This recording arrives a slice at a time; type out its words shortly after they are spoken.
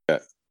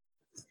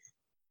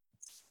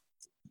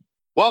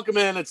Welcome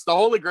in. It's the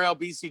Holy Grail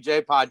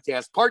BCJ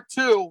podcast, part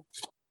 2.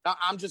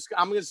 I'm just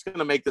going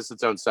to make this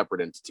its own separate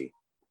entity.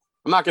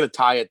 I'm not going to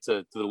tie it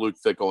to the Luke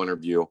Fickell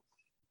interview.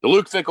 The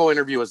Luke Fickell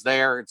interview is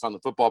there. It's on the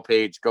football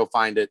page. Go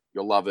find it.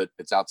 You'll love it.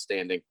 It's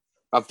outstanding.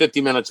 About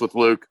 50 minutes with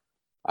Luke.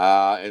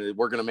 And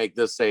we're going to make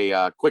this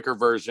a quicker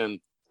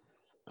version,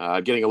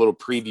 getting a little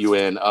preview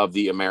in of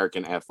the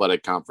American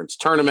Athletic Conference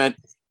tournament.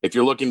 If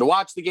you're looking to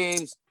watch the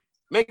games,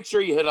 make sure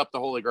you hit up the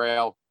Holy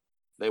Grail.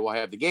 They will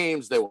have the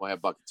games. They will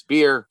have buckets of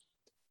beer.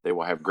 They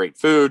will have great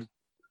food.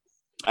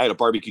 I had a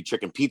barbecue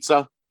chicken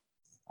pizza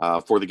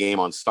for the game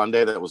on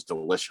Sunday. That was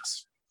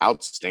delicious.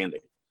 Outstanding.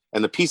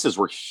 And the pieces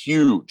were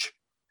huge.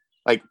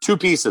 Like 2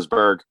 pieces,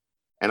 Berg.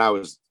 And I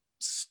was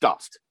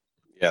stuffed.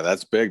 Yeah,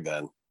 that's big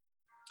then.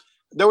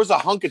 There was a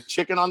hunk of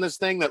chicken on this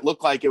thing that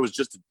looked like it was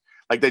just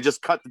like they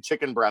just cut the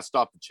chicken breast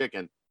off the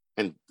chicken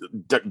and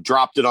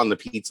dropped it on the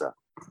pizza.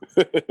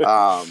 It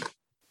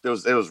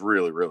was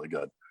really, really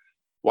good.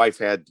 Wife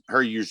had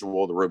her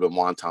usual, the Reuben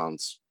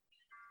wontons,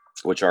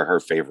 which are her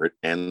favorite.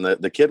 And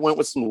the kid went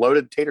with some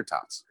loaded tater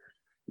tots.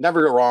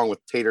 Never go wrong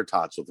with tater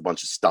tots with a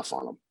bunch of stuff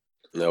on them.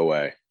 No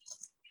way.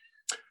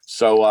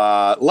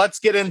 So let's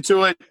get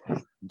into it.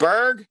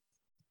 Berg,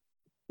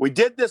 we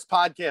did this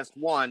podcast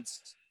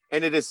once,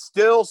 and it is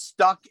still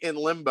stuck in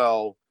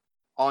limbo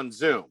on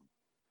Zoom.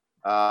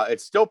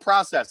 It's still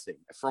processing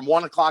from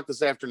 1 o'clock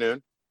this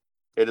afternoon.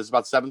 It is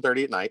about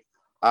 7:30 at night.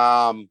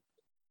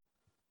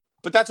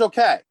 But that's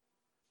okay,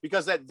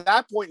 because at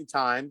that point in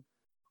time,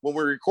 when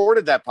we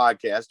recorded that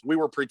podcast, we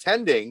were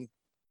pretending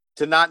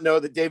to not know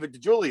that David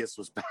DeJulius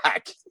was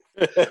back,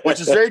 which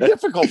is very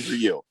difficult for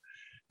you.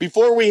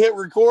 Before we hit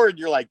record,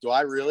 you're like, do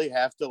I really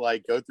have to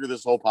like go through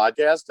this whole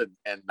podcast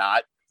and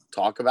not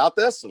talk about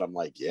this? And I'm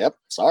like, yep,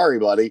 sorry,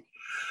 buddy.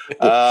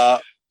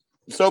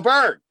 So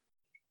Berg,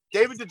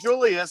 David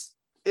DeJulius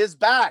is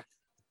back.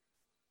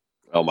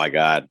 Oh my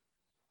God.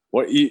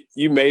 What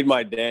you made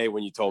my day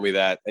when you told me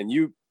that, and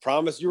you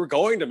promised you were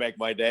going to make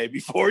my day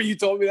before you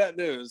told me that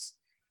news.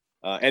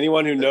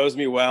 Anyone who knows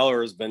me well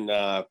or has been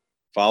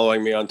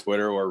following me on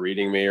Twitter or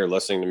reading me or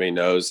listening to me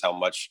knows how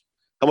much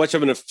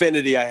of an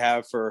affinity I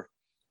have for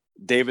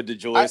David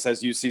DeJulius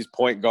as UC's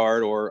point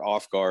guard or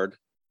off guard.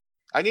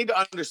 I need to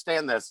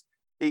understand this.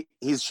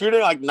 He's shooting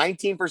like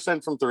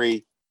 19% from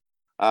 3.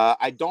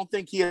 I don't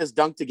think he has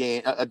dunked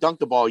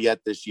the ball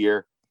yet this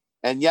year,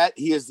 and yet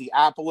he is the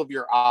apple of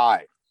your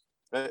eye.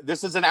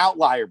 This is an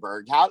outlier,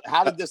 Berg.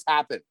 How did this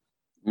happen?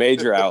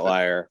 Major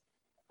outlier.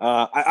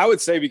 I would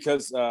say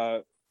because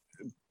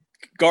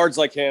guards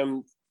like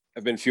him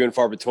have been few and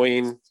far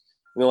between in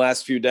the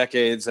last few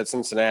decades at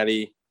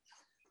Cincinnati.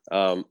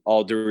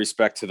 All due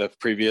respect to the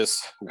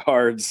previous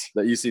guards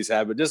that UC's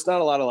had, but just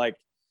not a lot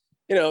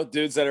of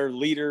dudes that are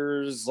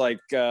leaders,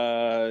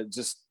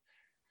 just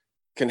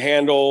can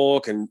handle,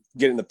 can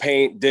get in the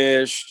paint,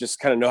 dish, just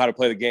kind of know how to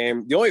play the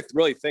game. The only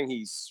really thing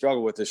he's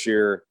struggled with this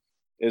year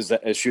is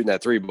shooting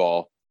that 3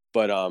 ball.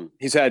 But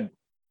he's had,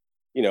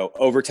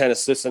 over 10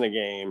 assists in a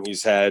game.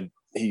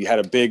 He had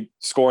a big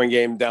scoring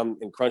game down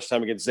in crunch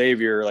time against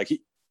Xavier. Like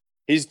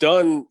he's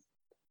done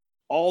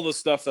all the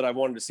stuff that I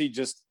wanted to see.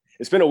 Just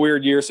it's been a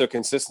weird year, so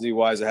consistency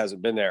wise, it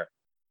hasn't been there.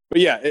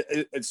 But yeah,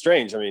 it's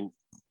strange. I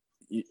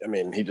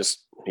mean,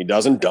 he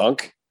doesn't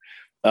dunk.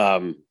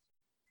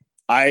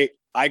 I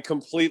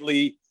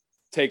completely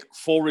take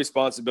full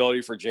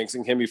responsibility for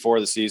jinxing him before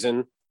the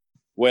season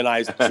when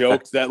I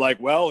joked that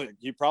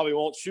he probably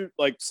won't shoot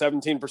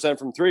 17%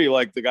 from 3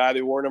 like the guy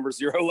that wore number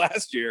 0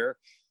 last year.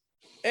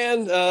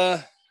 And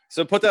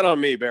so put that on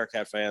me,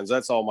 Bearcat fans.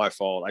 That's all my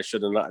fault. I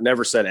should have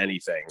never said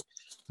anything.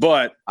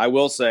 But I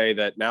will say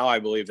that now I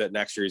believe that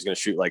next year he's going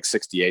to shoot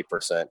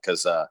 68%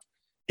 because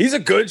he's a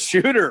good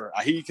shooter.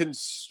 He can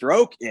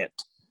stroke it.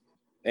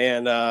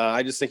 And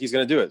I just think he's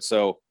going to do it.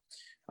 So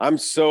I'm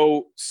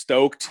so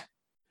stoked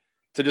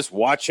to just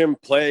watch him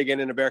play again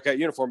in a Bearcat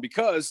uniform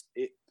because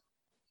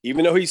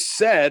even though he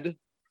said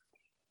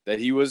that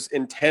he was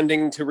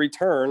intending to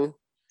return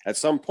at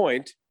some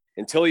point,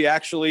 until he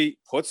actually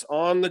puts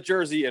on the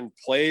jersey and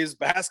plays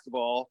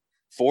basketball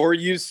for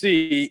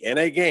UC in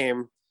a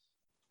game,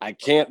 I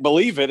can't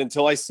believe it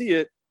until I see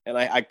it. And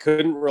I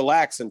couldn't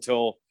relax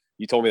until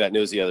you told me that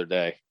news the other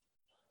day.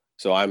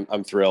 So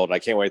I'm thrilled. I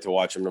can't wait to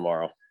watch him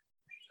tomorrow.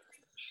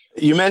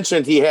 You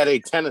mentioned he had a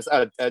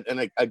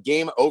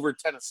game over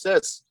 10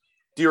 assists.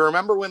 Do you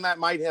remember when that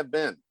might have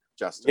been,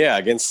 Justin? Yeah,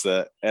 against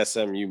the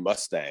SMU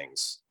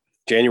Mustangs,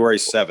 January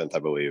 7th, I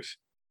believe.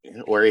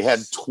 Where he had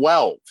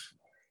 12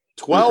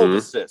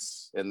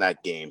 assists in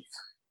that game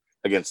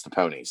against the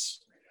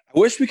Ponies. I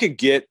wish we could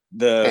get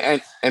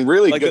and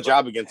really good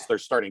job against their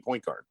starting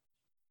point guard.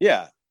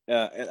 Yeah,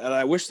 and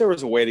I wish there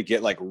was a way to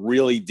get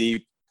really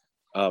deep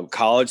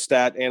college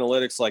stat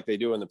analytics like they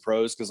do in the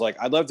pros, because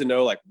I'd love to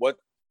know what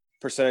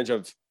percentage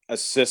of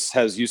assists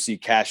has UC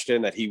cashed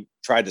in that he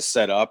tried to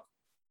set up,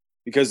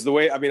 because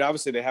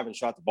obviously they haven't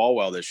shot the ball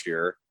well this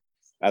year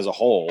as a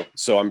whole,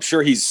 so I'm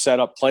sure he's set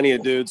up plenty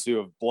of dudes who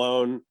have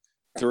blown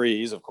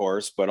threes, of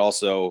course, but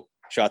also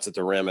shots at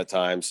the rim at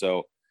times.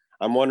 So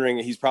I'm wondering,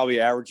 he's probably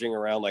averaging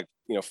around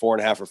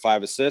 4.5 or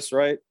 5 assists,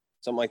 right?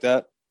 Something like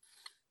that.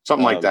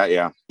 Something like that,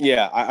 yeah.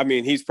 Yeah, I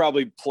mean, he's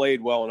probably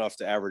played well enough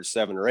to average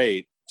 7 or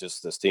 8.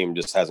 Just this team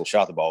just hasn't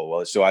shot the ball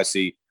well. So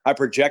I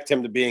project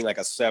him to being like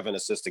a 7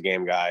 assist a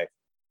game guy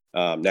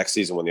next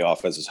season when the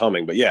offense is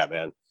humming. But yeah,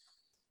 man,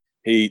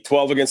 he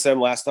 12 against them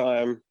last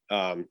time.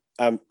 I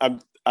don't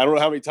know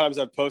how many times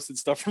I've posted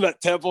stuff from that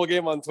Temple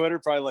game on Twitter,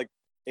 probably like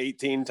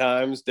 18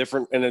 times,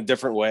 in a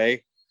different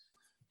way.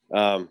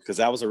 Because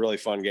that was a really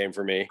fun game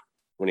for me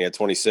when he had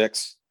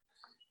 26.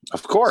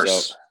 Of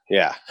course. So,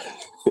 yeah.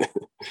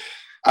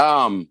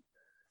 The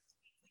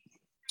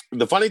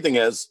funny thing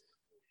is,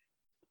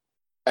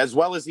 as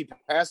well as he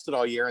passed it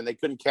all year and they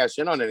couldn't cash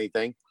in on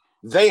anything,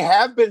 they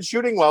have been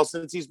shooting well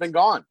since he's been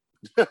gone.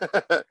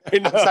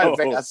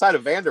 outside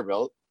of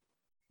Vanderbilt.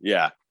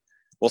 Yeah.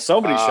 Well,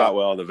 somebody shot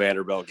well in the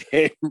Vanderbilt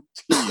game.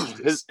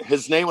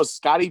 his name was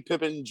Scottie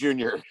Pippen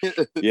Jr.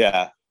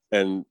 Yeah.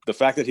 And the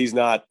fact that he's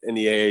not in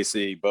the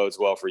AAC bodes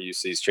well for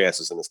UC's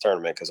chances in this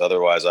tournament, because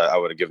otherwise I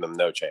would have given them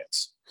no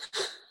chance.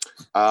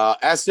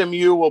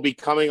 SMU will be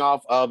coming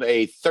off of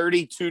a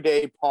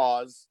 32-day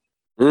pause.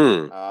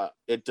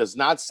 It does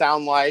not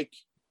sound like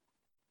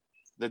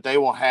that they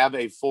will have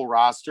a full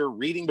roster.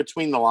 Reading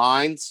between the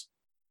lines,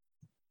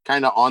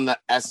 kind of on the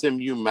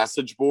SMU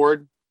message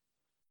board,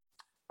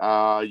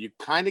 you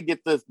kind of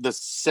get the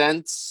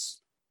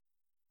sense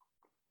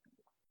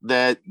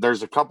that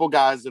there's a couple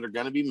guys that are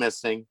going to be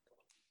missing.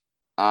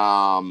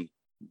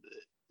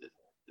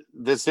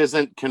 This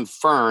isn't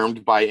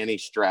confirmed by any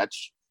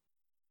stretch,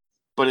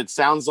 but it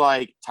sounds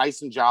like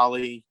Tyson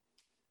Jolly,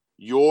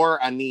 you're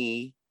a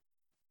knee.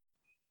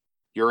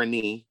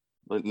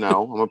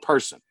 No, I'm a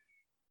person.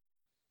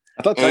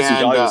 I thought Tyson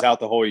Jolly was out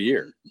the whole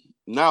year.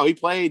 No, he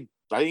played.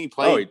 I think he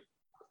played.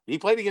 He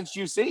played against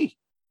UC.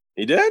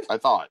 He did? I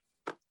thought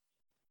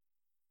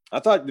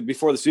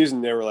before the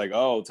season they were like,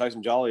 "Oh,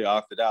 Tyson Jolly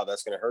opted out.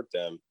 That's going to hurt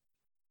them."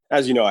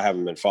 As you know, I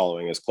haven't been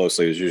following as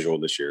closely as usual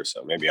this year,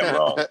 so maybe I'm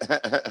wrong.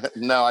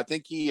 No, I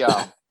think he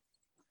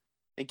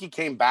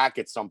came back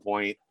at some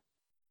point,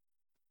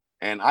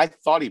 and I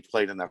thought he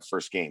played in that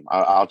first game.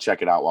 I'll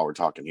check it out while we're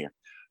talking here.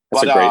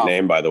 That's a great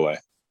name, by the way.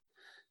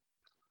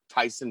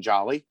 Tyson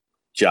Jolly.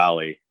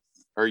 Jolly.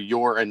 Or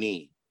you're a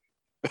knee.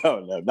 Oh,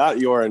 no, not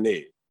you're a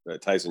knee.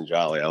 Tyson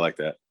Jolly. I like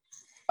that.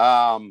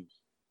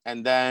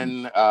 And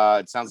then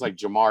it sounds like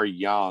Jamar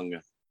Young.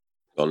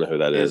 Don't know who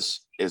that is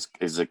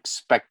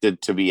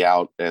expected to be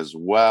out as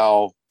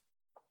well.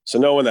 So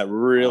no one that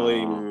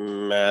really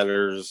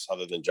matters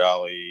other than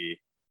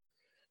Jolly.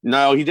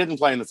 No, he didn't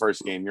play in the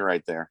first game. You're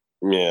right there.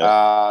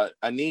 Yeah.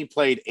 Ani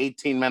played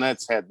 18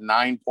 minutes, had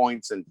 9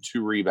 points and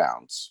 2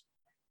 rebounds.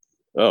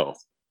 Oh.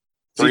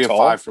 3 of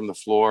 5 from the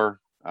floor.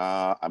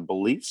 I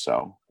believe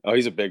so. Oh,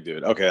 he's a big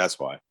dude. Okay, that's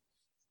why.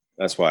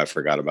 That's why I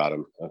forgot about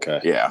him. Okay.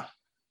 Yeah.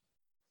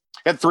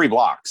 Had 3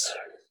 blocks.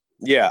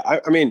 Yeah.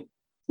 I mean,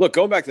 look,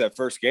 going back to that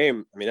first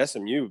game, I mean,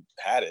 SMU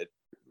had it.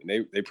 I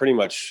mean, they pretty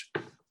much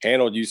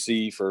handled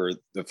UC for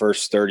the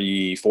first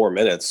 34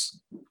 minutes.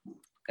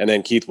 And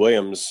then Keith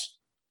Williams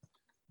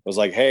was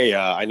like, hey,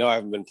 I know I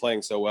haven't been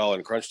playing so well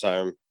in crunch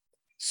time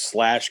 /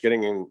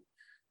 getting in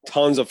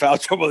tons of foul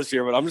trouble this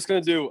year, but I'm just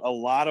going to do a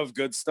lot of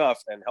good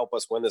stuff and help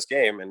us win this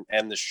game and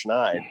end the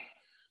schneid.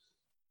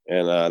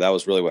 And that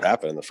was really what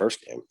happened in the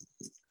first game.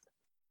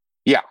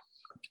 Yeah.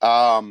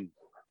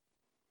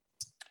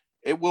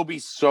 It will be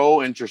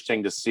so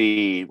interesting to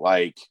see,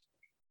 like,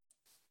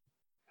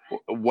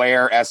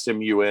 where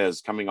SMU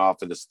is coming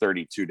off of this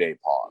 32-day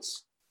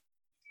pause.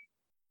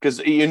 Because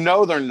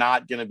they're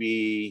not going to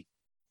be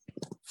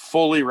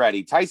fully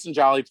ready. Tyson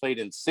Jolly played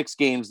in 6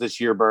 games this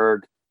year,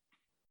 Berg.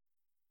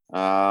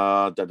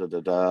 Averaged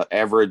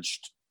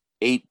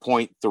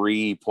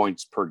 8.3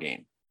 points per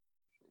game.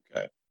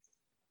 Okay.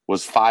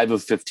 Was 5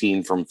 of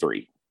 15 from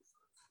 3.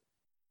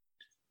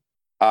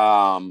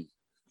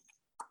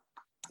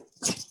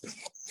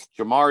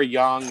 Jamar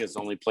Young has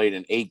only played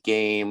in 8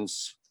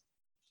 games.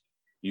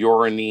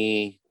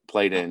 Yorani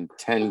played in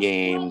 10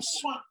 games.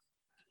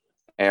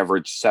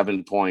 Averaged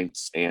 7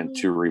 points and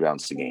 2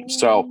 rebounds a game.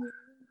 So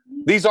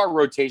these are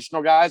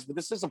rotational guys, but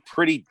this is a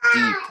pretty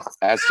deep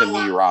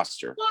SMU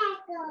roster.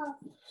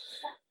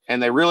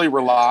 And they really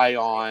rely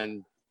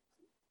on,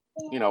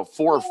 4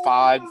 or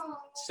 5,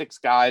 6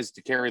 guys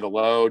to carry the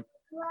load.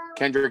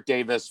 Kendrick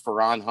Davis,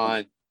 Ferran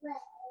Hunt,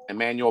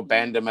 Emmanuel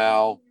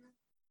Bandamel,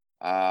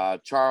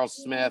 Charles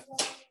Smith,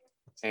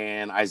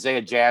 and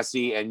Isaiah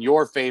Jassy, and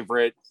your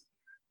favorite,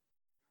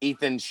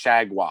 Ethan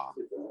Shagwa.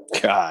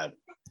 God.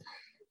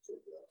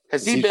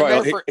 Has he been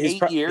there for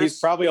 8 years? He's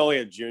probably only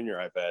a junior,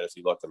 I bet, if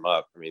you looked him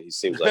up. I mean, he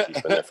seems like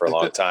he's been there for a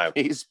long time.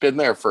 He's been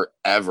there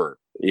forever.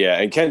 Yeah,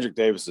 and Kendrick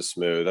Davis is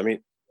smooth. I mean,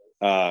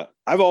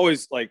 I've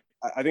always, I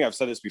think I've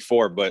said this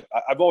before, but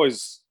I've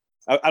always,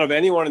 out of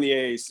anyone in the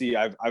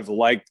AAC, I've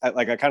liked,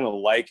 I kind of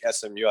like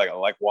SMU. I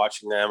like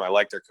watching them. I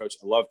like their coach.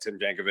 I love Tim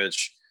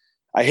Jankovich.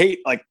 I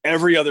hate,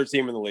 every other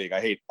team in the league.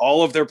 I hate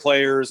all of their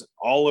players,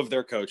 all of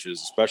their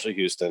coaches, especially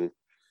Houston.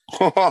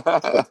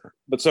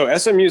 But so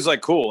SMU is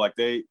cool.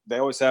 They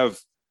always have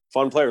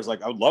fun players. I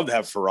would love to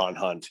have Ferran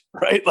Hunt,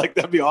 right?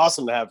 That'd be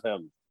awesome to have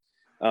him.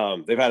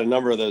 They've had a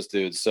number of those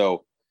dudes.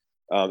 So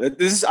I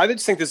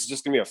just think this is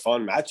just going to be a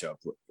fun matchup.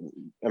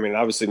 I mean,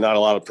 obviously not a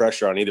lot of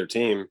pressure on either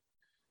team.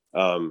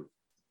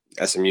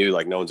 SMU,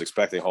 like no one's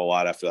expecting a whole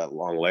lot after that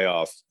long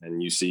layoff.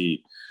 And you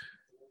see,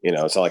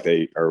 it's not like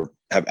they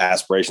have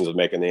aspirations of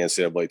making the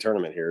NCAA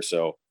tournament here.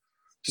 So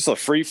just a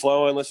free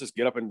flowing, let's just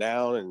get up and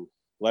down and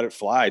let it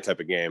fly type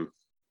of game.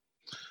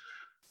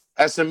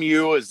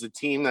 SMU is the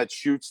team that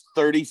shoots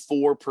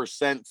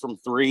 34% from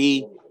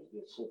three.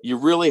 You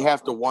really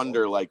have to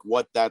wonder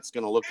what that's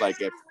going to look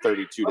like after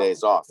 32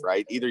 days off,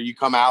 right? Either you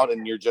come out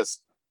and you're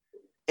just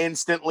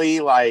instantly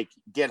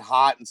get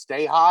hot and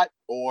stay hot,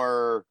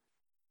 or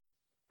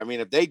I mean,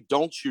 if they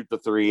don't shoot the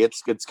three,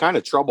 it's kind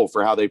of trouble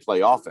for how they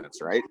play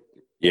offense, right?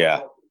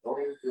 Yeah.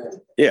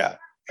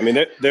 I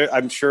mean,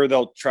 I'm sure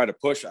they'll try to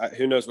push.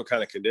 Who knows what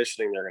kind of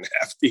conditioning they're going to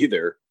have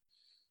either.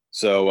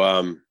 So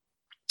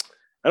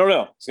I don't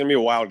know. It's going to be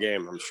a wild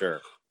game, I'm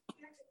sure.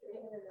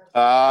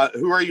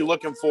 Who are you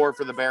looking for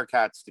the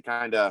Bearcats to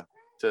kind of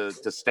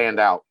to stand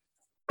out?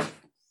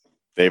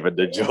 David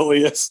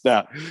DeJulius.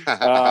 No.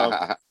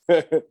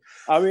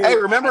 I mean, hey,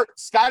 remember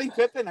Scottie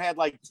Pippen had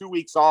 2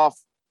 weeks off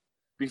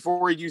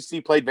before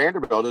UC played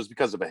Vanderbilt. It was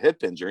because of a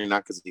hip injury,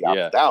 not because he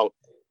opted out.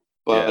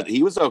 But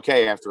he was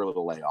okay after a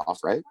little layoff,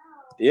 right?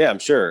 Yeah, I'm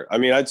sure. I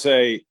mean, I'd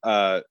say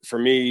for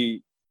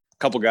me, a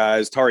couple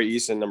guys, Tari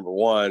Eason, number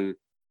one,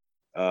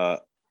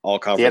 all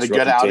conference. He had a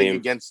good outing team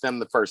against them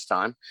the first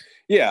time.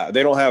 Yeah,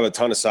 they don't have a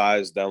ton of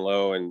size down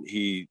low, and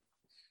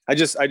I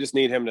just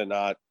need him to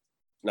not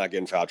get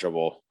in foul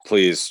trouble.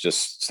 Please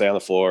just stay on the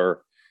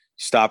floor,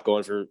 stop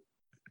going for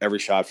every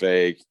shot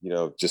fake,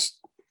 just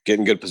get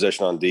in good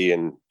position on D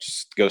and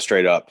just go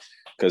straight up.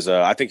 Because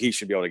I think he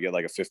should be able to get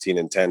a 15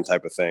 and 10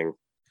 type of thing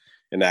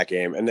in that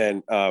game. And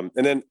then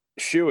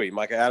Shuey,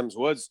 Micah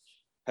Adams-Woods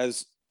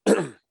has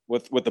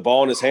with the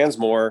ball in his hands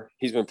more.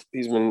 He's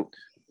been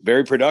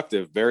very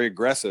productive, very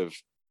aggressive.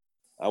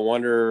 I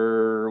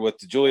wonder with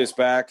DeJulius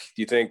back,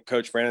 do you think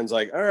Coach Brandon's all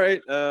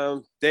right,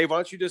 Dave, why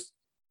don't you just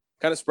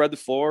kind of spread the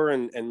floor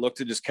and look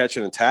to just catch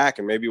an attack,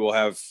 and maybe we'll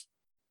have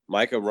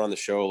Micah run the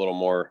show a little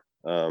more.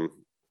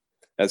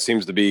 That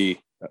seems to be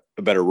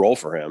a better role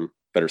for him,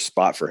 better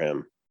spot for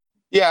him.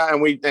 Yeah,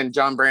 and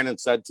John Brandon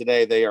said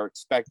today they are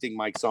expecting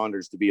Mike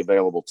Saunders to be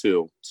available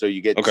too. So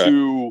you get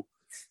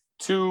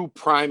two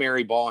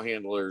primary ball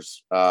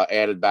handlers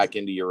added back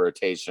into your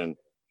rotation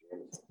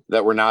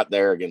that were not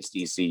there against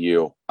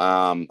ECU.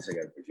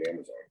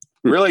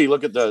 Really,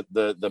 look at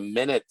the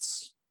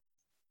minutes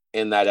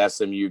in that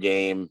SMU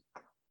game.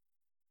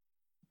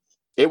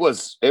 It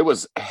was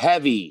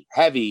heavy.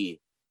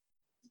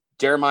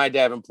 Jeremiah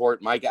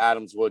Davenport, Micah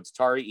Adams-Woods,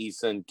 Tari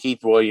Eason,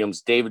 Keith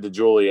Williams, David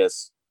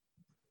DeJulius.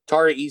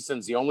 Tari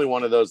Eason's the only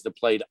one of those that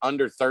played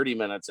under 30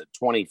 minutes at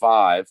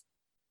 25.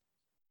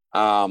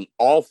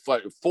 All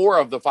four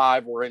of the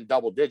five were in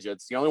double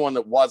digits. The only one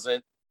that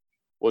wasn't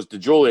was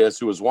DeJulius,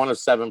 who was 1 of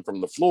 7 from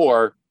the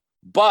floor,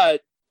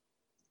 but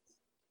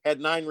had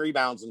 9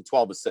 rebounds and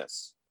 12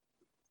 assists.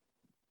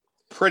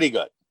 Pretty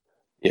good.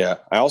 Yeah.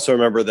 I also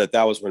remember that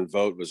was when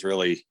Vogt was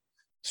really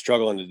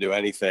struggling to do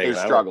anything. He was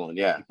struggling,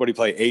 yeah. What did he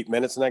play, 8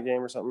 minutes in that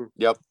game or something?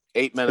 Yep.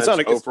 8 minutes,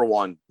 0 for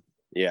 1.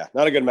 Yeah,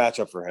 not a good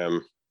matchup for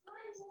him.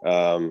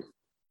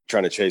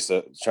 Trying to chase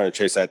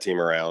that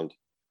team around.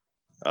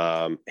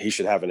 He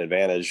should have an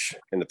advantage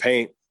in the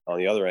paint on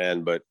the other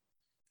end, but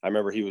I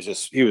remember he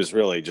was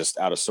really just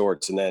out of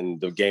sorts. And then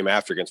the game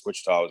after against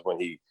Wichita was when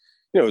he,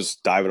 was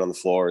diving on the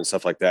floor and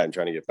stuff like that and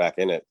trying to get back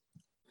in it.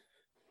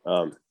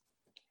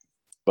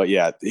 But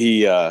yeah,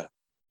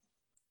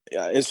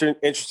 it's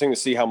interesting to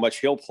see how much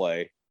he'll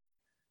play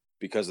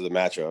because of the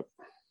matchup.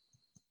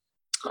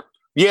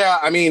 Yeah,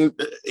 I mean,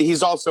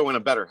 he's also in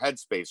a better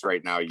headspace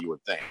right now, you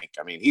would think.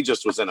 I mean, he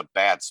just was in a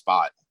bad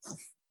spot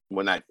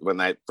when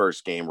that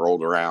first game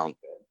rolled around.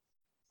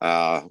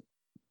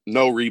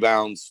 No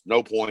rebounds,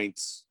 no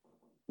points,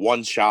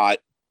 1 shot,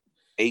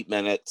 8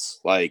 minutes.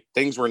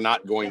 Things were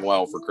not going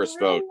well for Chris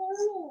Vogt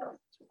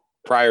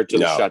prior to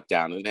the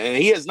shutdown. And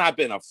he has not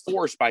been a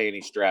force by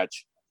any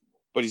stretch,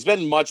 but he's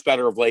been much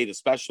better of late,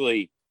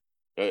 especially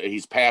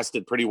he's passed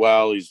it pretty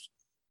well. He's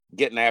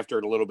getting after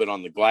it a little bit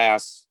on the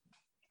glass.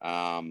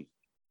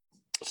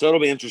 So it'll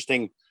be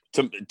interesting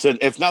to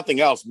if nothing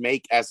else,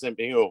 make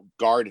SMU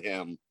guard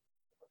him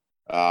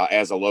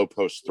as a low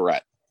post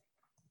threat.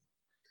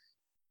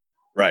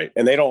 Right.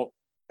 And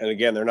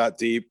again, they're not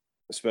deep,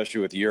 especially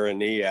with Ura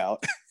knee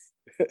out.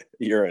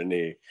 Ura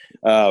knee.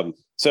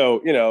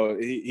 So,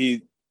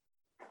 he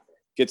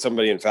gets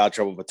somebody in foul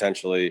trouble,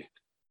 potentially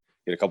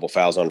get a couple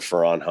fouls on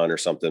Ferron Hunt or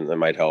something that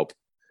might help,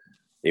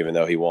 even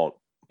though he won't,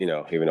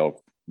 even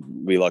though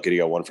be lucky to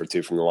go 1 for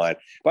 2 from the line.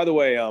 By the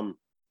way,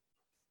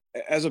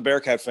 as a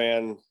Bearcat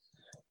fan,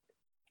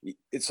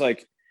 it's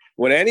like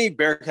when any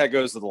Bearcat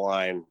goes to the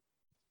line,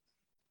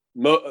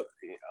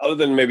 other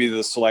than maybe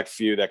the select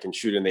few that can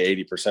shoot in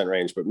the 80%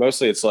 range, but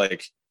mostly it's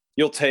like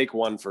you'll take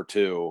 1 for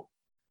 2.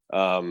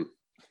 And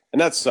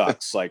that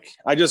sucks. I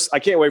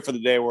can't wait for the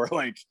day where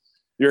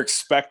you're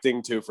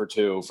expecting 2 for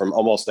 2 from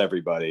almost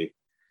everybody.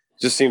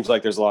 It just seems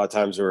like there's a lot of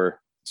times where,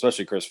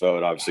 especially Chris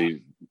Vogt,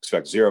 obviously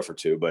expect 0 for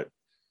 2, but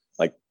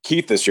like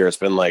Keith this year, it's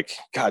been like,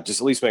 God,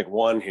 just at least make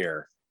one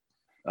here.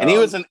 And he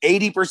was an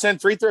 80%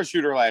 free throw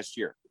shooter last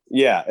year.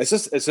 Yeah, it's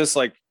just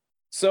like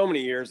so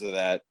many years of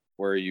that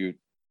where you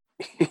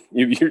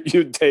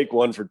take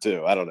 1 for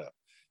 2. I don't know.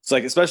 It's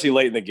like, especially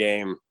late in the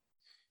game,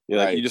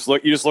 like you just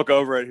look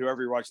over at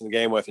whoever you're watching the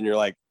game with, and you're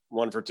like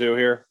 1 for 2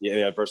 here. Yeah,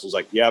 the other person's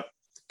like, yep,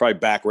 probably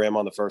back rim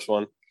on the first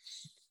one.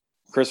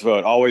 Chris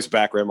Vogt always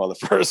back rim on the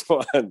first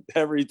one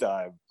every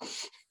time.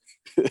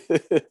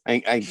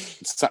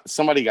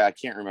 Somebody got, I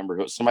can't remember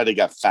who, somebody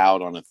got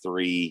fouled on a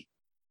 3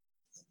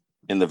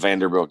 in the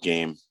Vanderbilt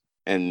game,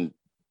 and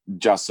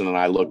Justin and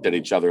I looked at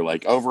each other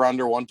like, over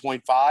under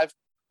 1.5. I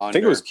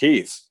think it was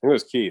Keith.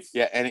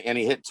 Yeah, and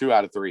he hit 2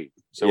 out of 3.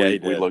 So yeah,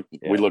 we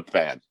looked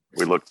bad.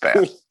 We looked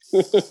bad.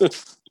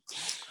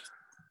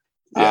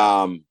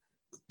 Yeah.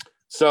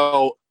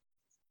 So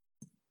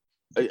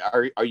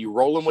are you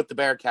rolling with the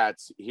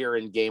Bearcats here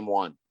in game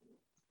 1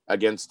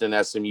 against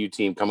an SMU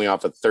team coming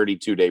off a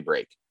 32-day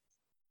break?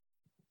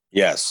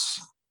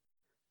 Yes.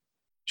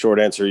 Short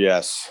answer,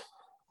 yes.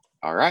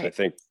 All right. I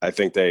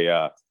think they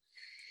I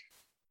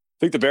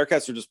think the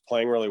Bearcats are just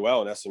playing really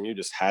well, and SMU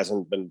just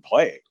hasn't been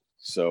playing.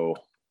 So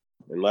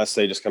unless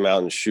they just come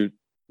out and shoot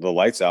the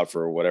lights out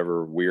for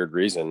whatever weird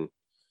reason,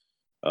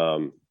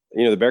 the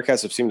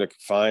Bearcats have seemed to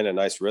find a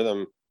nice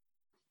rhythm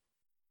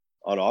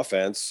on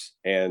offense.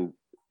 And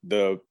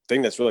the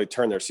thing that's really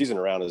turned their season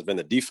around has been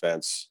the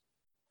defense.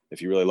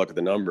 If you really look at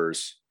the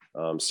numbers,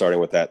 starting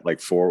with that, like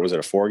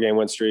 4-game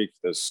win streak,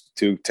 those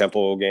 2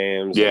 Temple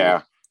games.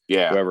 Yeah.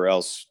 Whoever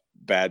else,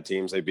 bad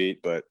teams they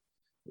beat, but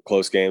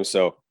close games.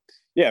 So,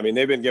 yeah, I mean,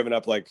 they've been giving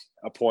up like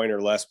a point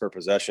or less per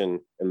possession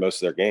in most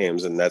of their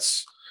games. And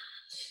that's,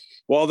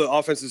 well, the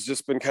offense has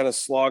just been kind of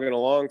slogging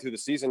along through the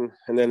season.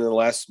 And then in the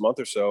last month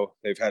or so,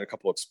 they've had a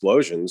couple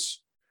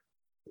explosions,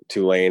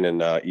 Tulane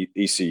and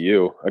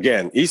ECU.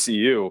 Again,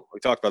 ECU, we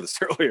talked about this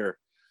earlier.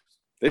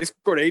 They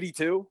scored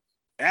 82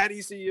 at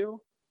ECU.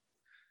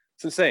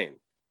 It's insane.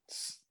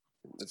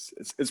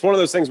 It's one of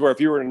those things where if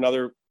you were in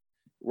another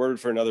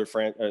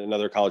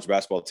college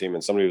basketball team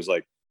and somebody was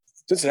like,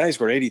 Cincinnati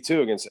scored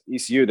 82 against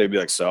ECU, they'd be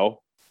like,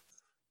 so?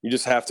 You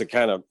just have to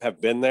kind of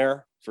have been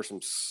there for some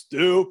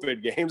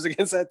stupid games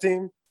against that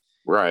team.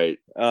 Right.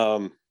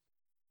 I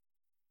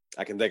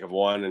can think of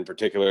one in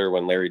particular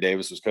when Larry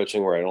Davis was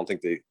coaching where I don't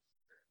think they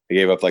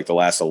gave up like the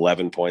last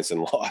 11 points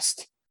and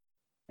lost.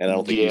 And I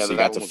don't think UC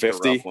got to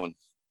 50.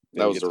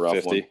 That was a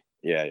rough one.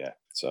 Yeah.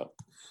 So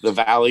the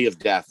Valley of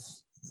Death.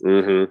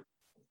 Mm-hmm.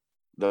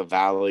 The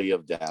Valley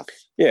of Death.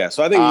 Yeah.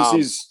 So I think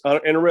UC's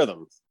in a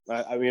rhythm.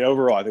 I mean,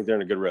 overall, I think they're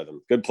in a good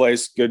rhythm. Good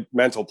place, good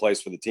mental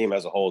place for the team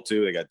as a whole,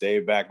 too. They got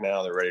Dave back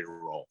now. They're ready to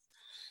roll.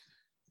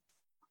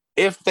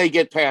 If they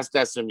get past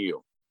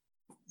SMU,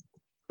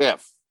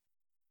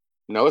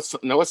 no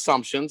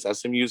assumptions.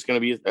 SMU is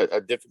going to be a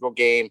difficult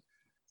game.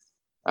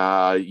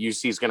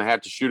 UC is going to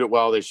have to shoot it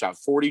well. They shot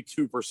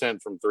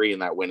 42% from 3 in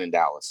that win in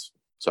Dallas.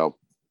 So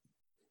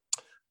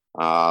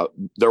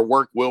their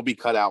work will be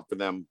cut out for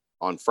them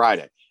on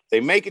Friday. They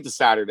make it to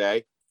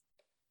Saturday.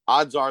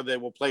 Odds are they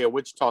will play a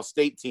Wichita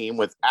State team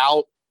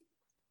without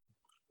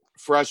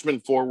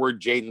freshman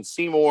forward Jaden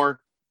Seymour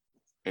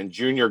and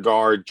junior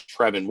guard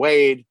Trevin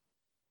Wade.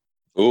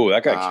 Ooh,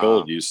 that guy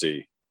killed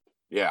UC.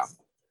 Yeah.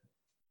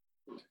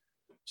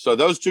 So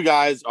those 2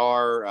 guys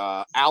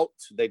are out.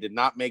 They did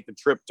not make the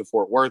trip to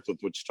Fort Worth with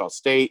Wichita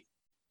State.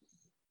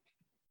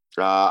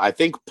 I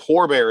think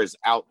Poor Bear is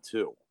out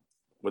too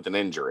with an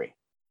injury.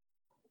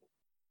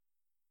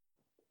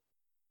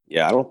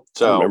 Yeah, I don't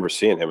remember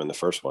seeing him in the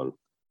first one.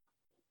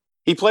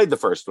 He played the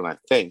first one, I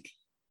think.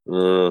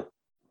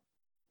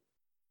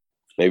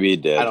 Maybe he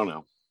did. I don't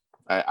know.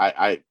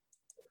 I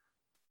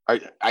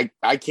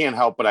can't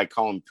help but I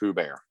call him Pooh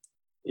Bear.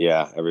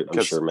 Yeah,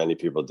 I'm sure many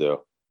people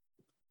do.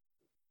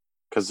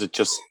 Because it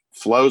just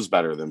flows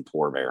better than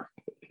Poor Bear.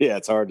 Yeah,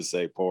 it's hard to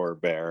say Poor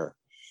Bear.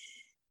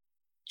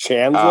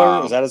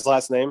 Chandler, is that his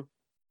last name?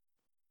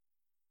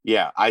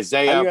 Yeah,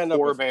 Isaiah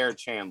Poor Bear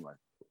Chandler.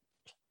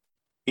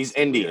 He's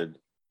Indian.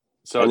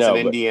 So it's an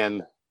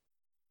Indian.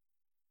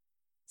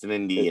 It's an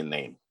Indian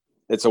name.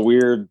 It's a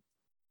weird,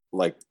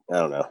 like, I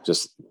don't know,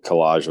 just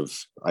collage of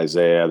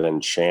Isaiah then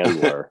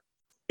Chandler.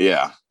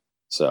 Yeah.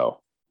 So,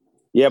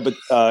 yeah, but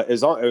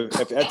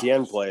if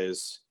Etienne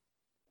plays,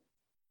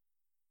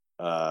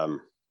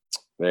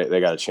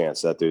 they got a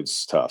chance. That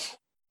dude's tough.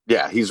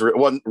 Yeah,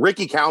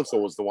 Ricky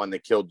Council was the one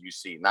that killed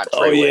UC, not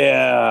Trey. Oh,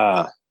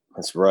 yeah.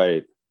 That's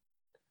right.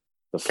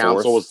 The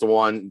Council was the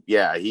one.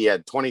 Yeah, he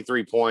had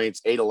 23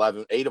 points, 8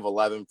 of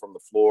 11 from the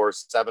floor,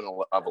 7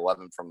 of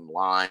 11 from the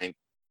line,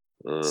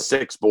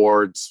 6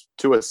 boards,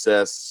 2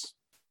 assists.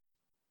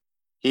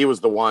 He was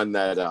the one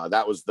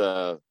that was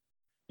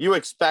you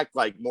expect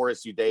like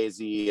Morris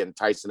Udeze and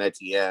Tyson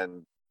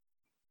Etienne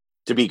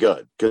to be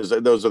good because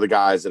those are the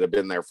guys that have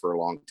been there for a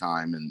long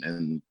time,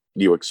 and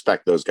you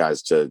expect those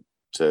guys to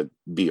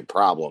be a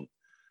problem.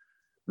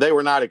 They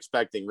were not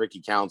expecting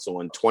Ricky Council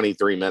in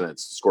 23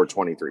 minutes to score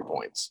 23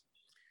 points.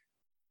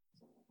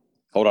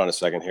 Hold on a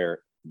second here.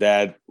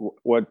 Dad,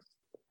 how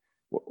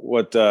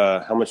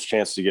much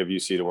chance do you give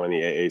UC to win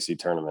the AAC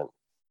tournament?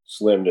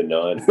 Slim to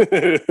none.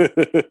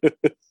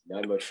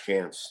 Not much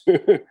chance.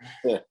 You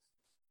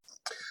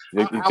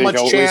How think much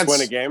they'll at chance- least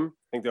win a game?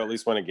 Think they'll at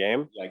least win a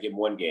game? Yeah, give them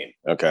one game.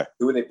 Okay.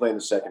 Who would they play in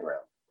the second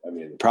round? I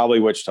mean, Probably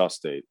Wichita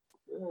State.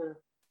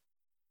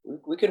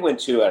 we could win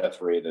 2 out of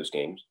 3 of those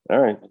games. All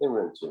right. I think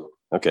we're in 2.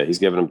 Okay. He's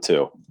giving them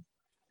 2.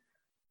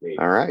 Maybe.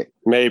 All right.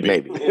 Maybe.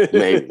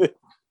 Maybe.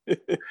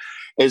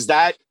 Is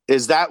that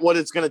what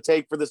it's going to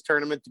take for this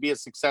tournament to be a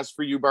success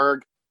for you,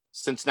 Berg?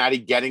 Cincinnati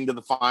getting to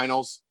the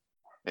finals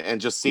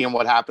and just seeing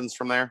what happens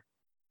from there?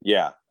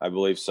 Yeah, I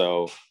believe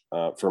so.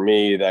 For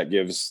me, that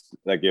gives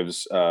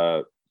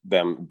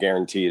them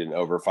guaranteed an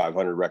over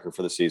 500 record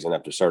for the season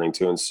after starting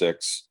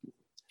 2-6.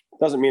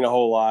 Doesn't mean a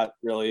whole lot,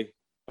 really,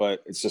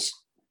 but it's just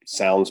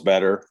sounds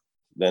better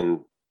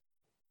than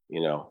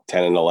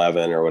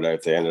 10-11 or whatever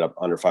if they ended up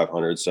under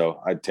 500.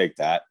 So I'd take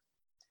that.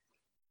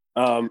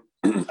 I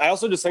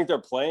also just think they're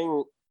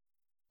playing.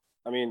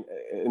 I mean,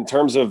 in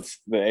terms of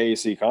the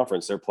AAC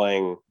conference, they're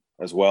playing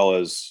as well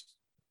as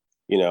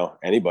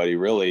anybody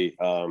really.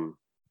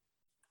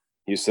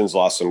 Houston's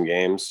lost some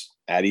games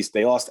at East.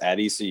 They lost at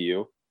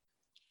ECU.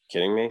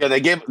 Kidding me? Yeah,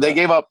 they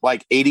gave up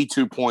like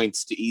 82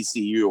 points to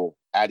ECU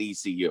at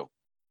ECU.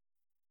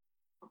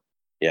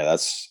 Yeah,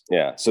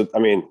 So I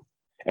mean,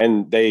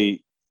 and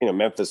they,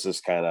 Memphis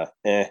is kind of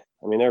I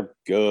mean, they're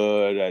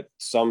good at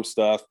some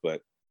stuff,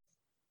 but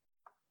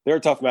they're a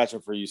tough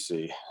matchup for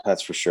UC.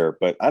 That's for sure.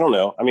 But I don't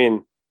know. I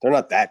mean, they're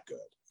not that good.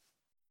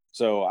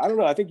 So I don't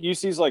know. I think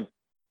UC's like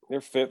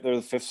they're fifth. They're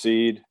the 5th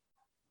seed.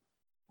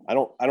 I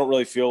don't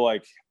really feel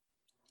like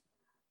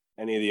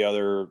any of the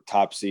other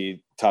top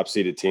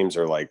seeded teams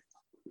are like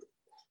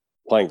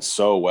playing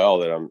so well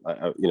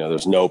that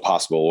there's no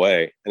possible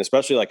way. And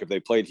especially like if they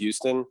played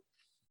Houston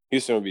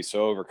would be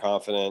so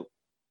overconfident,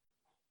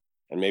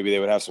 and maybe they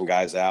would have some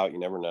guys out. You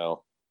never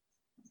know.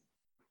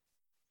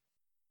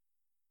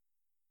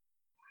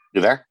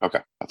 You there? Okay.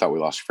 I thought we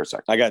lost you for a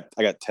second. I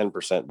got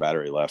 10%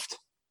 battery left.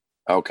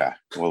 Okay.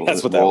 Well,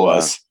 That's what that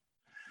was.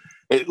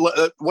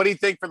 What do you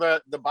think for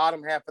the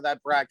bottom half of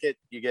that bracket?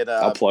 You get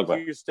I'll plug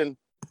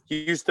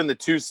Houston, the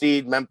 2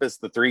 seed, Memphis,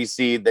 the 3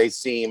 seed. They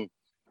seem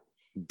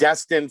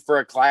destined for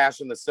a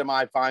clash in the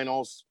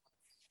semifinals,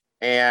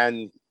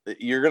 and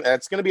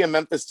that's going to be a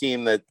Memphis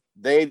team that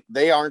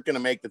they aren't going to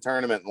make the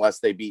tournament unless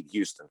they beat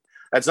Houston.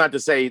 That's not to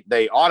say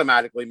they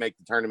automatically make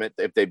the tournament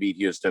if they beat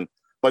Houston,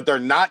 but they're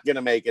not going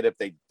to make it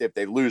if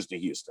they lose to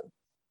Houston.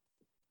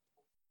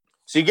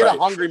 So you get a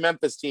hungry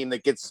Memphis team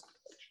that gets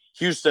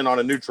Houston on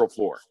a neutral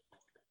floor.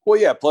 Well,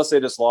 yeah. Plus, they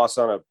just lost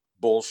on a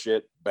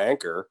bullshit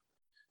banker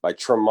by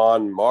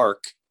Tremont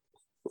Mark.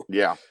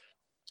 Yeah.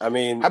 I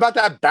mean, how about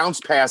that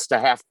bounce pass to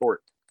half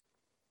court?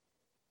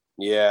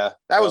 Yeah.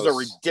 That was a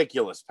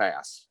ridiculous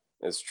pass.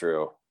 It's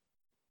true.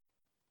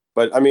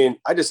 But, I mean,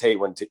 I just hate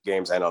when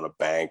games end on a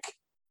bank.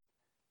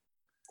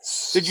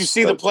 Did you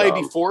see the play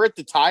before it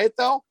to tie it,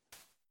 though?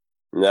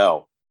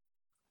 No.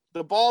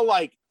 The ball,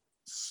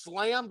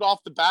 slammed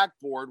off the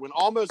backboard when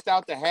almost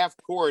out to half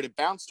court. It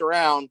bounced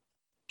around,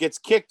 gets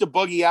kicked to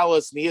Boogie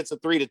Ellis, and he hits a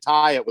 3 to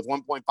tie it with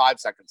 1.5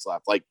 seconds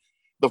left.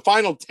 The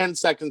final 10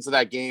 seconds of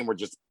that game were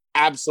just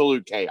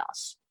absolute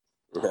chaos.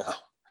 Yeah.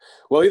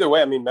 Well, either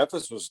way, I mean,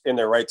 Memphis was in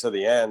there right to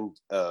the end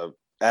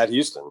at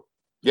Houston.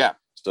 Yeah.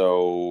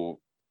 So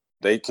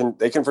they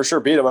can for sure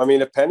beat them. I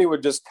mean, if Penny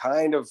would just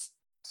kind of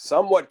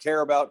somewhat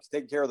care about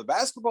taking care of the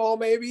basketball,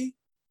 maybe.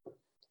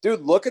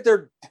 Dude, look at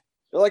they're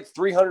like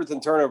 300th in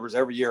turnovers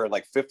every year and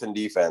 5th in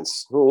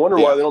defense. I wonder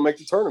why they don't make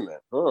the tournament.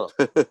 Huh.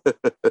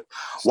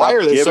 Why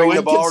are they so giving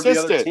the ball to the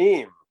other inconsistent?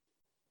 team?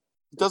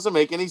 It doesn't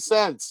make any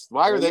sense.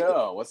 Why are they?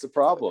 No, what's the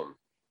problem?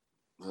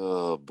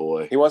 Oh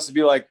boy, he wants to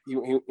be like he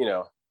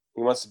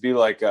wants to be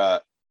like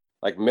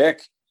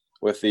Mick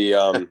with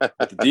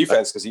the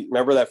defense, because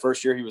remember that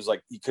first year he was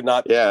like he could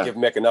not give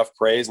Mick enough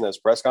praise in his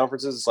press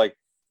conferences. It's like,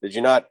 did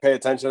you not pay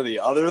attention to the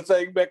other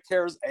thing Mick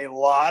cares a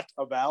lot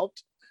about?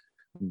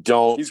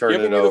 He's turn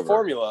giving it you over. The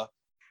formula.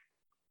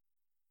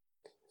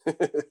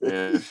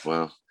 Yeah,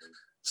 well,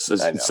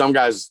 some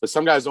guys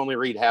only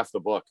read half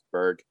the book,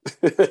 Berg.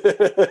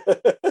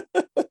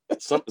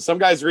 some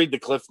guys read the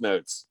Cliff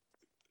Notes.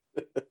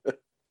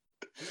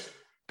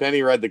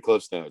 Penny read the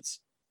Cliff Notes.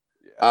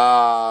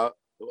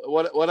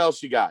 What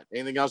else you got?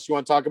 Anything else you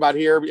want to talk about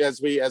here as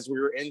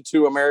we're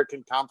into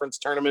American Conference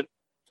Tournament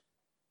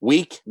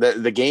week?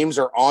 The games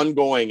are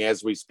ongoing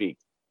as we speak.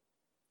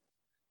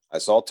 I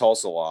saw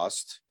Tulsa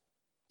lost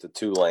to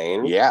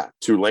Tulane. Yeah,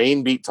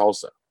 Tulane beat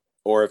Tulsa.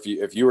 Or if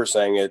you were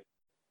saying it,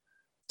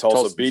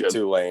 Tulsa beat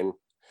Tulane.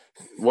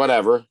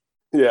 Whatever.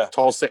 Yeah.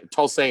 Tulsane.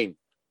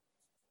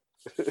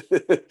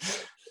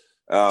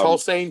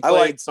 Tulsane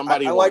played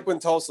somebody. I like when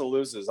Tulsa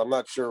loses. I'm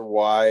not sure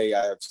why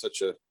I have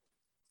such a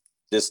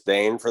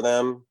disdain for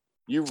them.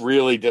 You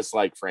really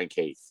dislike Frank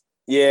Haith.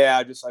 Yeah,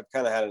 I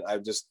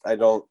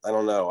don't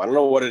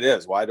know what it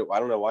is. I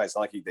don't know why. It's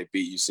not like they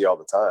beat UC all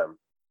the time.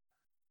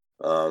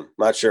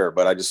 Not sure,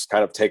 but I just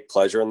kind of take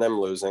pleasure in them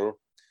losing.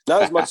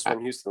 Not as much as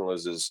when Houston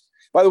loses.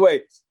 By the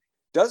way,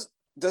 does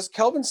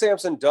Kelvin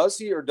Sampson, does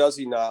he or does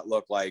he not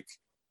look like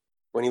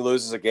when he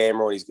loses a game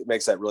or when he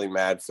makes that really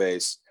mad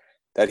face,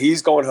 that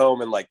he's going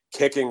home and like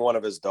kicking one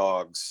of his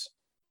dogs.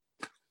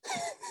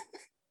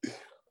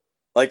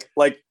 like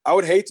I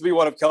would hate to be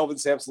one of Kelvin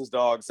Sampson's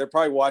dogs. They're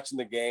probably watching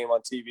the game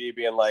on TV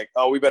being like,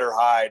 oh, we better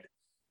hide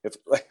if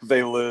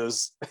they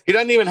lose. He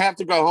doesn't even have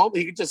to go home.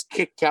 He could just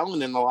kick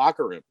Kellen in the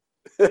locker room.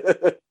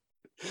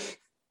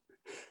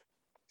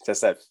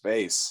 Just that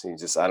face.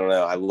 I don't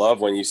know. I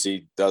love when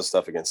UC does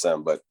stuff against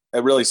them, but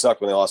it really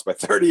sucked when they lost by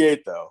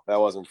 38 though. That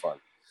wasn't fun.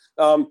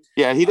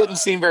 Yeah, he didn't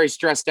seem very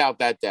stressed out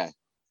that day.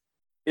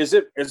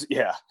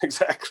 Yeah,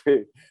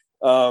 exactly.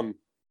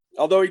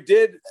 Although he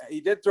did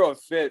throw a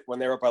fit when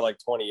they were up by like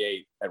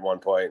 28 at one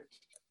point.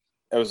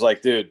 It was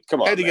like, dude,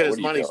 come on. Had to get his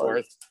money's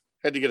worth.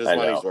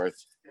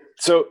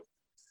 So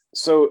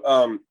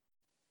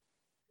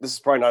this is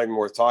probably not even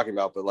worth talking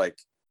about, but like,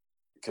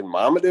 can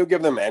Mamadou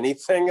give them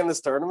anything in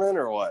this tournament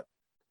or what?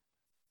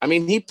 I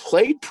mean, he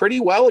played pretty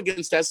well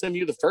against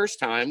SMU the first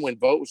time when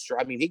Vogt was.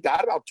 I mean, he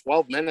got about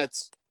 12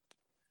 minutes.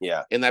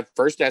 Yeah, in that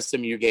first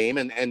SMU game,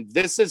 and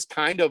this is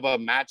kind of a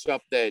matchup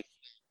that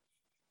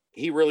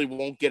he really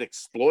won't get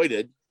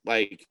exploited.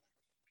 Like,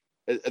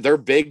 their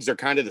bigs are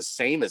kind of the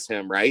same as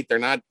him, right? They're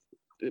not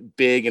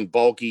big and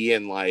bulky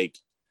and like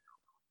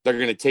they're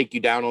going to take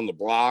you down on the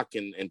block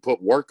and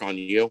put work on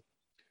you.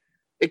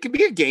 It could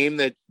be a game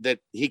that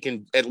he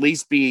can at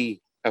least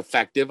be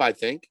effective, I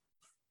think.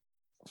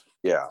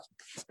 Yeah.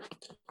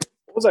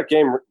 What was that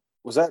game?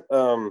 Was that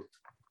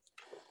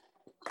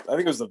I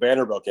think it was the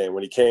Vanderbilt game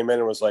when he came in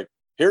and was like,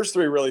 here's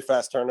 3 really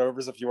fast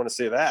turnovers if you want to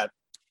see that.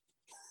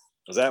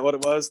 Was that what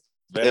it was?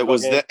 It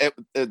was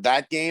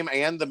that game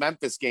and the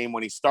Memphis game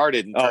when he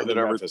started and turned it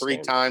over Memphis 3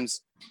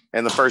 times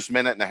in the first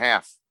minute and a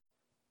half.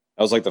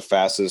 That was like the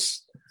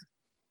fastest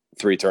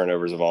 3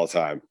 turnovers of all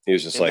time. He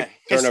was just in like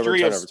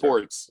turnover of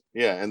sports.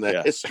 Yeah, and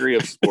the history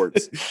of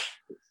sports.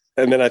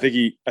 And then I think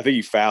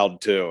he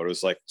fouled too. It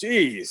was like,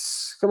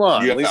 geez, come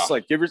on. Yeah. At least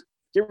like give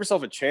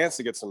yourself a chance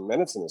to get some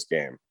minutes in this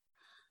game.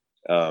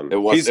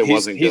 It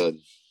wasn't good.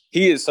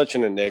 He is such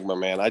an enigma,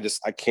 man. I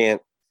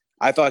can't.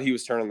 I thought he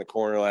was turning the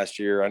corner last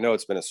year. I know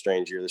it's been a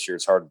strange year this year.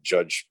 It's hard to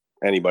judge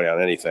anybody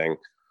on anything,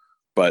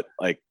 but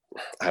like,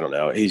 I don't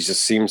know. He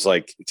just seems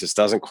like he just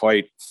doesn't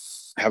quite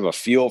have a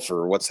feel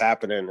for what's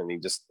happening.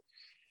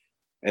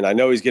 And I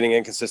know he's getting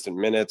inconsistent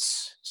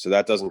minutes, so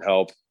that doesn't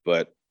help,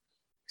 but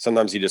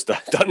sometimes he just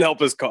doesn't help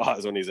his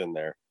cause when he's in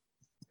there.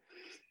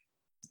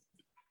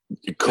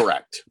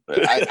 Correct.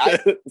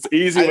 It's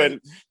easy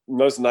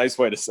most nice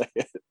way to say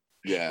it.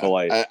 Yeah.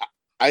 Polite.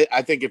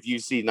 I think if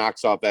UC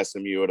knocks off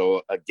SMU,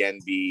 it'll again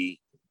be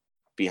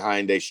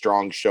behind a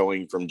strong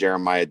showing from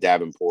Jeremiah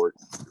Davenport,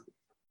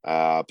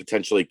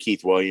 potentially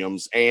Keith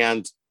Williams.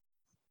 And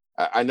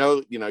I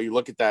know, you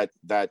look at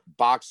that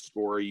box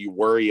score, you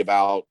worry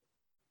about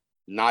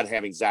not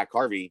having Zach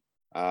Harvey,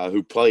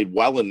 who played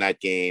well in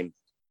that game.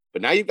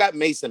 But now you've got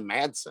Mason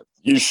Madsen.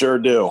 You sure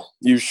do.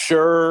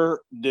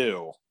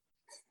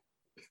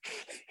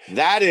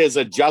 That is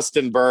a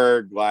Justin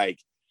Berg, like,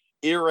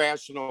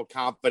 irrational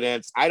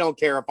confidence. I don't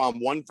care if I'm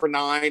 1 for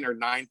 9 or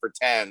 9 for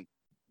 10.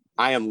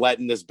 I am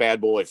letting this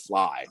bad boy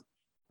fly.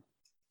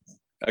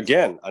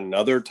 Again,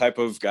 another type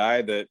of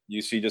guy that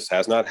UC just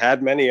has not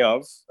had many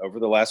of over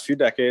the last few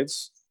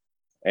decades.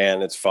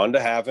 And it's fun to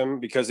have him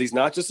because he's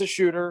not just a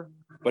shooter,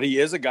 but he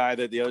is a guy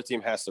that the other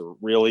team has to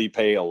really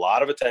pay a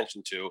lot of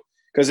attention to.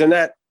 Because in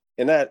that,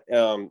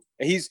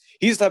 he's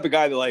the type of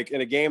guy that, like,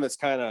 in a game that's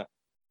kind of,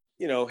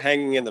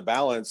 hanging in the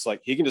balance,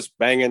 like, he can just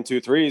bang in 2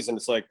 threes and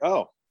it's like,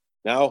 oh,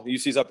 now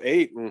UC's up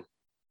 8 and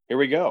here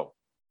we go.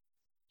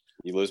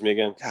 You lose me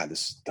again? God,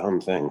 this dumb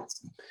thing.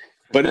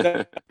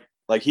 But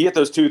like, he hit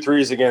those 2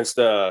 threes against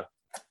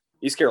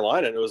East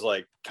Carolina, and it was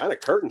like kind of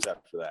curtains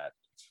after that.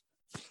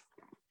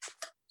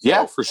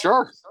 Yeah, for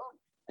sure.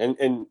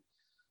 And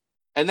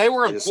they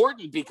were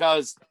important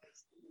because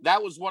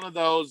that was one of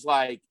those,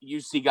 like,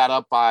 UC got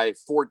up by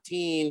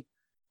 14.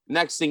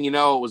 Next thing you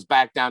know, it was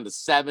back down to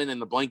 7 in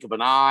the blink of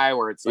an eye,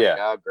 where it's like,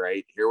 oh,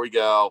 great, here we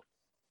go.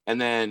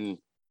 And then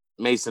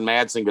Mason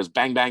Madsen goes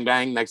bang, bang,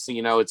 bang. Next thing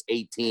you know, it's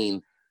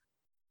 18.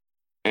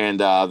 And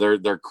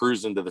they're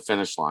cruising to the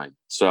finish line.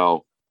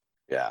 So,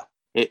 yeah,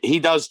 he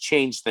does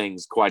change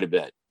things quite a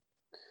bit.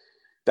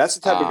 That's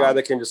the type of guy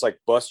that can just, like,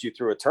 bust you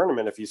through a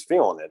tournament if he's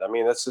feeling it. I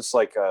mean, that's just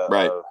like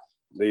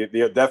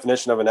the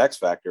definition of an X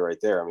factor right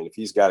there. I mean, if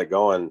he's got it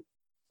going,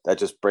 that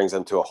just brings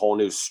him to a whole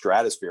new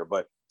stratosphere.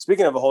 But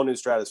speaking of a whole new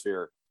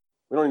stratosphere,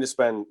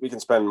 we can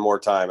spend more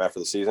time after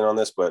the season on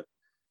this, but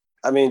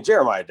I mean,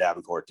 Jeremiah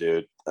Davenport,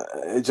 dude,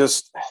 it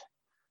just,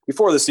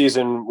 before the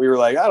season, we were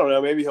like, I don't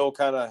know, maybe he'll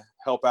kind of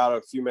help out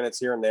a few minutes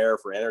here and there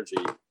for energy.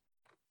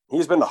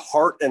 He's been the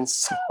heart and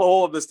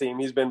soul of this team.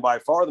 He's been by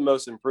far the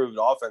most improved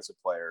offensive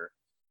player,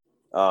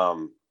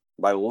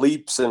 by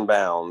leaps and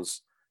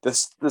bounds.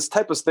 This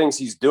type of things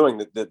he's doing,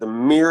 the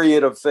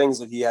myriad of things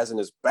that he has in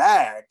his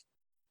bag.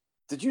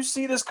 Did you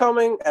see this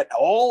coming at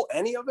all?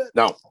 Any of it?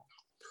 No.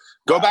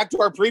 Go back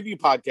to our preview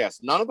podcast.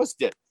 None of us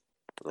did.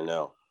 I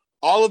know.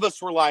 All of us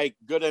were like,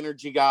 good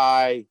energy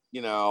guy,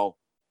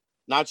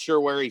 not sure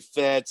where he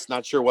fits,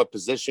 not sure what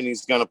position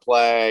he's going to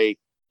play.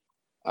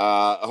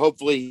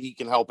 Hopefully he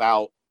can help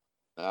out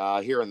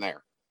here and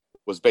there.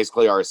 Was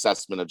basically our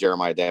assessment of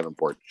Jeremiah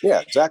Davenport. Yeah,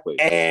 exactly.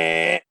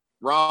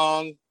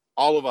 Wrong.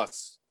 All of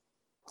us.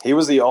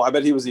 I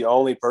bet he was the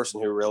only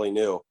person who really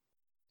knew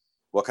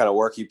what kind of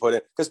work he put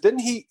in. Because didn't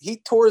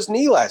he tore his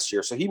knee last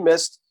year, so he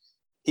missed.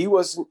 He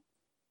wasn't.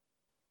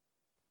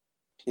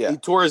 Yeah, he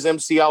tore his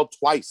MCL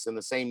twice in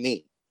the same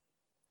knee.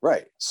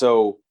 Right.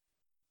 So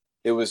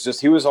it was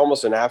just he was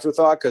almost an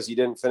afterthought because he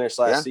didn't finish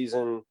last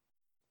season.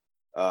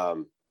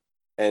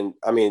 And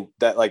I mean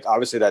that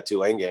obviously that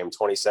Tulane game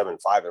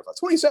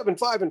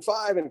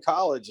 27-5 in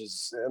college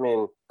is. I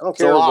mean I don't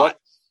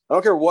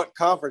care what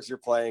conference you're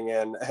playing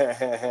in.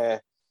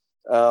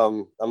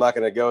 I'm not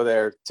going to go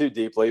there too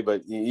deeply,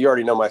 but you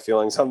already know my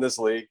feelings on this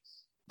league.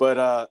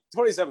 But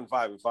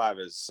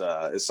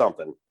 27-5 is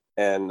something,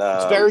 and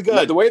it's very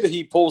good. The way that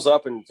he pulls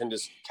up and can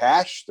just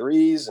cash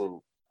threes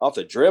and off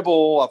the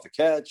dribble, off the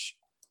catch.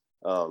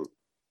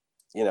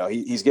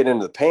 He's getting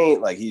into the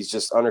paint, he's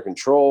just under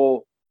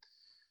control.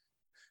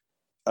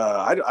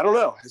 I don't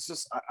know. It's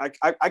just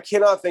I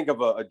cannot think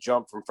of a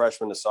jump from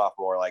freshman to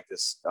sophomore like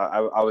this.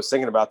 I was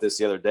thinking about this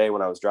the other day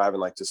when I was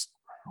driving. Just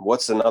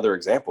what's another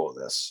example of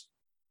this?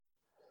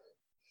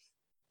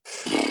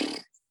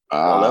 I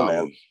don't know,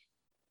 man.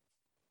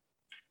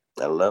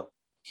 I don't know.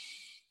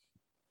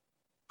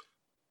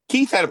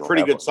 Keith had a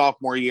pretty good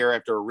sophomore year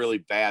after a really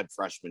bad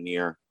freshman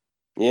year.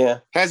 Yeah,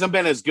 hasn't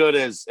been as good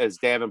as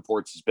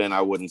Davenport's has been,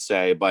 I wouldn't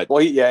say, but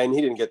and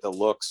he didn't get the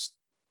looks.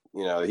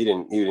 He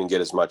didn't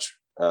get as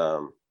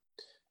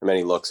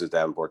many looks as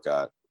Davenport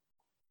got.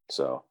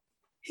 So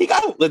he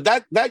got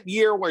that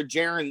year where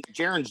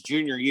Jaron's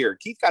junior year.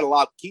 Keith got a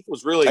lot. Keith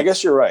was really. I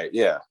guess you're right.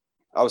 Yeah,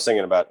 I was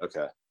thinking about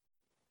okay.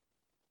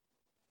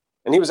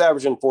 And he was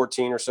averaging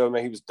 14 or so.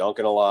 Man, he was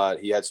dunking a lot.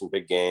 He had some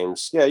big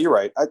games. Yeah, you're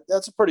right.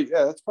 That's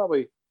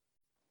probably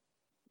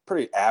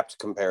pretty apt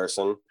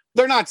comparison.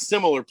 They're not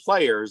similar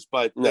players,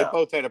 but they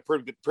both had a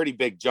pretty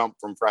big jump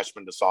from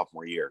freshman to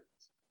sophomore year.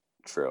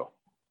 True.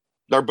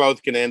 They're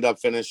both going to end up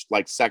finished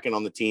second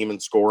on the team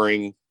in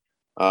scoring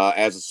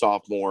as a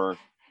sophomore.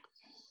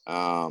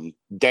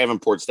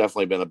 Davenport's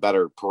definitely been a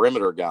better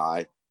perimeter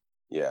guy.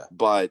 Yeah.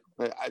 But,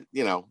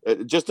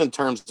 just in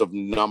terms of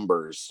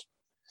numbers,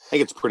 I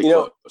think it's pretty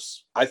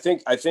close. I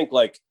think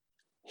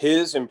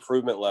his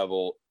improvement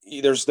level,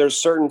 there's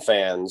certain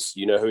fans,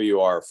 you know who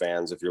you are,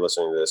 fans, if you're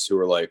listening to this, who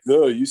are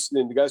no,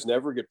 the guys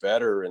never get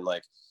better.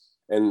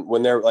 And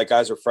when they're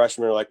guys are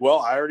freshmen, are well,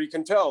 I already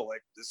can tell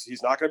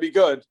he's not going to be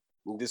good.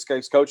 This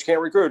guy's coach can't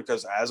recruit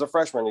because as a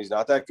freshman, he's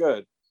not that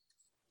good.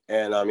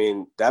 And I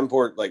mean,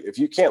 Davenport, if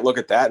you can't look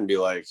at that and be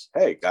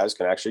hey, guys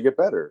can actually get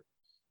better.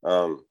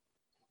 I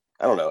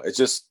don't know. It's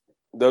just,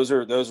 those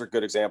are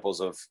good examples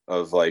of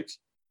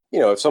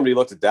if somebody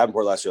looked at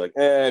Davenport last year,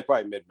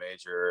 probably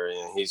mid-major,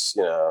 and he's,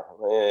 he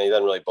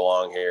doesn't really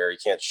belong here. He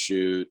can't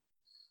shoot.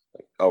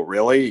 Oh,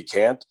 really? He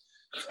can't?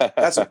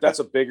 That's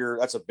a bigger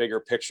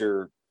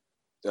picture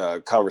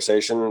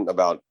conversation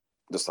about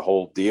just the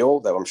whole deal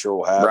that I'm sure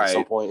we'll have at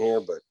some point here.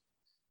 But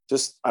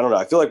just, I don't know.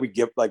 I feel we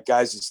give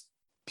guys, just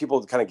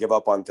people kind of give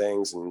up on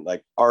things and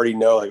already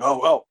know oh,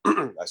 well,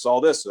 I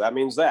saw this, so that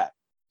means that.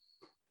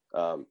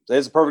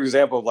 There's a perfect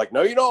example of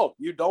no,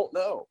 you don't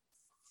know.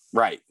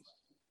 Right.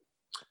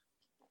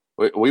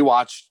 We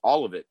watched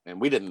all of it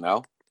and we didn't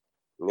know.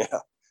 Yeah.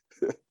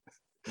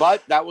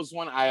 But that was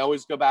one I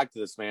always go back to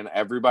this, man.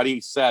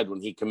 Everybody said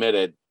when he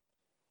committed,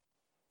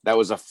 that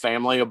was a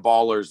family of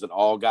ballers that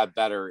all got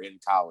better in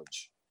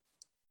college,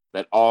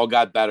 that all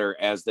got better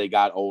as they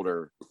got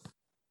older.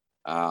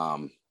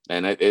 And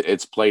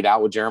it's played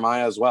out with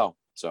Jeremiah as well.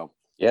 So,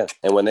 yeah.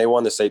 And when they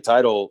won the state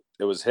title,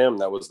 it was him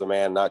that was the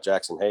man, not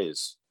Jackson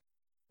Hayes.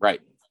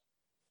 Right.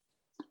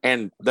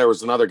 And there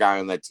was another guy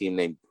on that team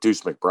named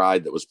Deuce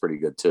McBride that was pretty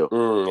good too.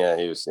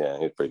 He was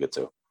pretty good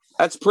too.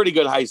 That's a pretty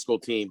good high school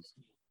team.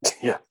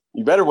 Yeah.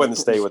 You better win the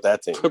state with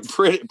that team.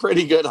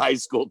 Pretty good high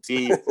school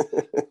team.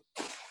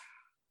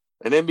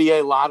 An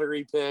NBA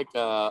lottery pick,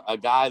 a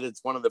guy that's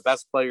one of the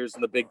best players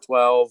in the Big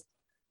 12,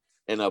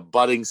 and a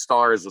budding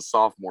star as a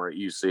sophomore at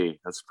UC.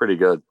 That's pretty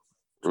good.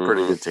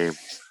 Pretty good team.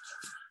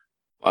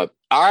 But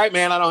all right,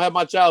 man, I don't have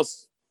much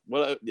else. All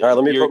right,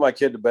 let me put my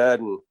kid to bed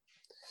and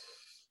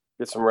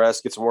get some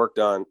rest, get some work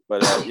done.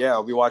 But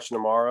I'll be watching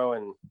tomorrow,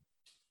 and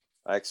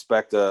I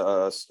expect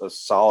a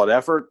solid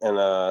effort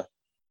and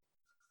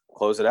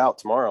close it out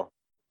tomorrow.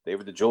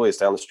 David DeJulius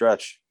down the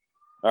stretch.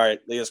 All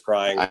right, Leah's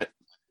crying.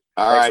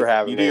 Thanks for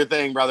having me. You do your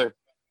thing, brother.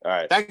 All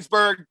right. Thanks,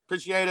 Berg.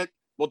 Appreciate it.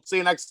 We'll see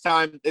you next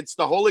time. It's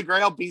the Holy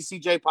Grail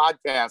BCJ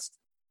podcast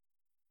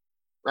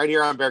right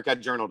here on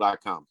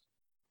BearcatJournal.com.